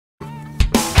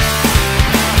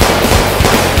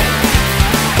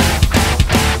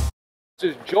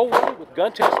This is Joe Woolley with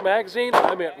Gun Test Magazine.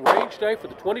 I'm at range day for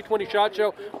the 2020 SHOT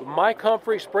Show with Mike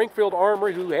Humphries, Springfield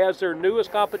Armory, who has their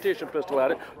newest competition pistol at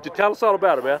it. To tell us all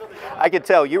about it, man. I could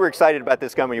tell you were excited about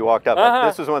this gun when you walked up.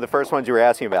 This was one of the first ones you were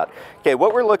asking about. Okay,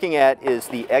 what we're looking at is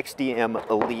the XDM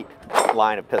Elite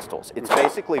line of pistols. It's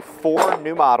basically 4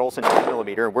 new models in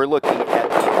 10mm, and we're looking at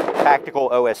the tactical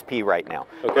OSP right now.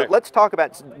 Okay. But let's talk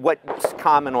about what's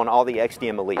common on all the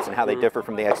XDM Elites and how they differ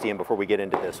from the XDM before we get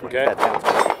into this one. Okay. That sounds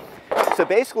good. So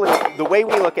basically, the way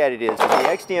we look at it is the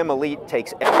XDM Elite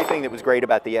takes everything that was great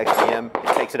about the XDM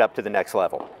and takes it up to the next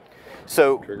level.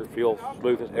 So trigger feel,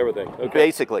 smoothness, everything. Okay.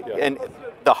 Basically, yeah. And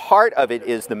the heart of it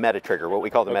is the meta trigger, what we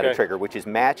call the meta trigger, which is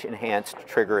match enhanced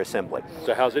trigger assembly.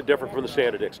 So how's it different from the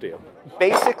standard XDM?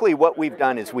 Basically, what we've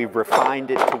done is we've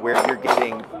refined it to where you're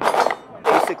getting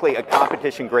basically a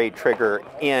competition grade trigger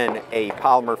in a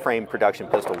polymer frame production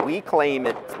pistol. We claim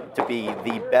it to be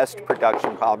the best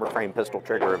production polymer frame pistol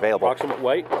trigger available. Approximate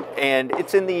weight? And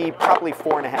it's in the probably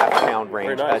 4.5 pound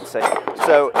range, nice. I'd say.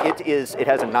 So it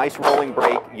has a nice rolling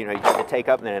brake. You know, you have to take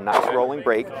up and then a nice rolling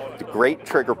brake. It's a great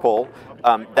trigger pull.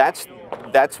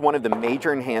 That's one of the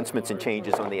major enhancements and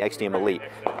changes on the XDM Elite.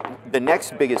 The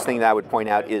next biggest thing that I would point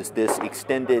out is this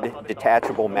extended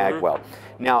detachable magwell.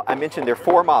 Now, I mentioned there are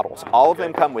 4 models. All of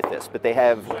them come with this, but they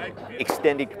have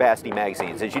extended capacity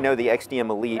magazines. As you know, the XDM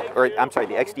Elite, or I'm sorry,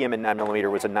 the XDM in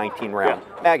 9mm was a 19 round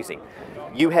magazine.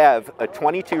 You have a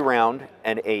 22 round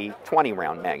and a 20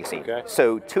 round magazine. Okay.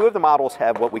 So 2 of the models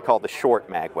have what we call the short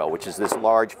magwell, which is this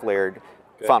large flared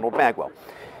funneled magwell.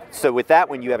 So with that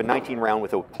one, you have a 19 round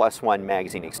with a +1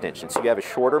 magazine extension. So you have a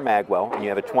shorter magwell and you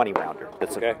have a 20 rounder.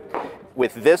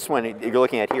 With this one, you're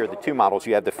looking at here, the 2 models,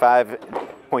 you have the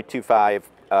 5.25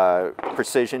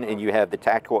 precision and you have the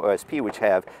tactical OSP, which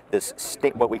have this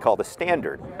what we call the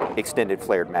standard extended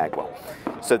flared magwell.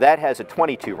 So that has a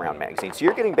 22 round magazine. So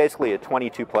you're getting basically a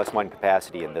 22 +1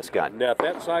 capacity in this gun. Now, if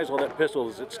that size on that pistol,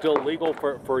 is it still legal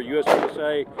for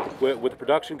USA with a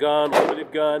production gun,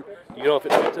 limited gun? Do you know if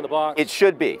it fits in the box? It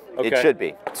should be. Okay. It should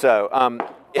be. So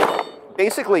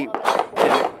basically,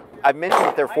 I've mentioned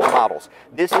that there are 4 models.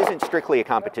 This isn't strictly a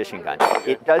competition gun.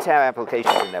 It does have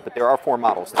applications in that, but there are 4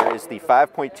 models. There is the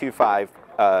 5.25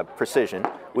 precision,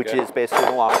 which is basically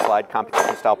a long slide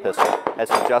competition style pistol.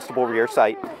 Has an adjustable rear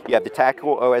sight. You have the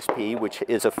tactical OSP, which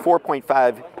is a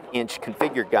 4.5-inch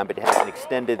configured gun, but it has an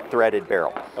extended threaded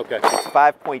barrel. Okay. It's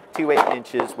 5.28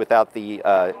 inches without the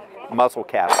muzzle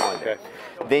cap on there.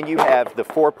 Then you have the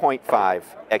 4.5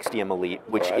 XDM Elite,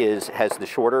 which has the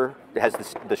short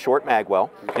magwell,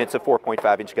 and it's a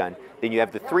 4.5-inch gun. Then you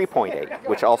have the 3.8,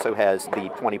 which also has the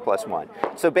 20 +1.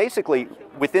 So basically,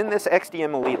 within this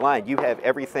XDM Elite line, you have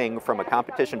everything from a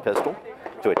competition pistol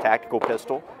to a tactical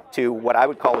pistol to what I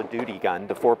would call a duty gun,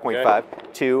 the 4.5,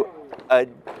 to a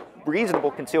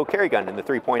reasonable concealed carry gun in the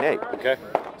 3.8. Okay.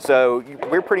 So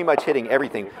we're pretty much hitting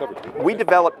everything. We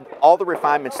developed all the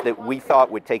refinements that we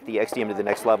thought would take the XDM to the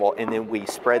next level, and then we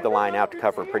spread the line out to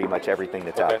cover pretty much everything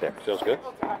that's out there. Sounds good.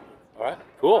 All right,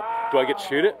 cool. Do I get to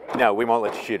shoot it? No, we won't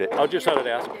let you shoot it. I'll just had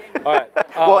to ask. All right.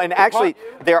 Well, and actually,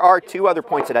 there are 2 other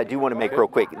points that I do want to make real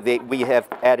quick. We have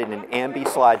added an ambi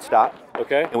slide stop.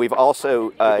 Okay. And we've also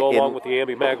go along with the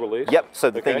ambi mag release. Yep. So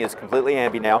the thing is completely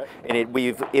ambi now, and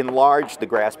we've enlarged the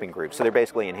grasping groups. So they're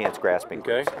basically enhanced grasping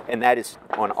groups, and that is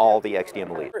on all the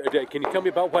XDM Elite. Can you tell me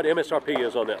about what MSRP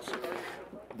is on this?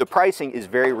 The pricing is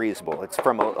very reasonable. It's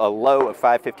from a low of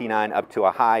 $559 up to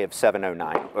a high of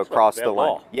 $709 across the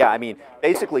line. Yeah, I mean,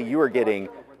 basically you are getting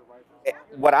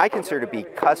what I consider to be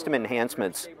custom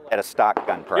enhancements at a stock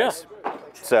gun price. Yeah.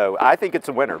 So I think it's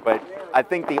a winner, but I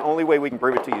think the only way we can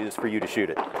prove it to you is for you to shoot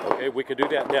it. Okay, we can do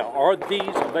that now. Are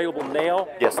these available now?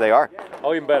 Yes, they are.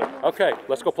 Oh, even better. Okay,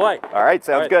 let's go play. All right,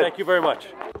 sounds good. Thank you very much.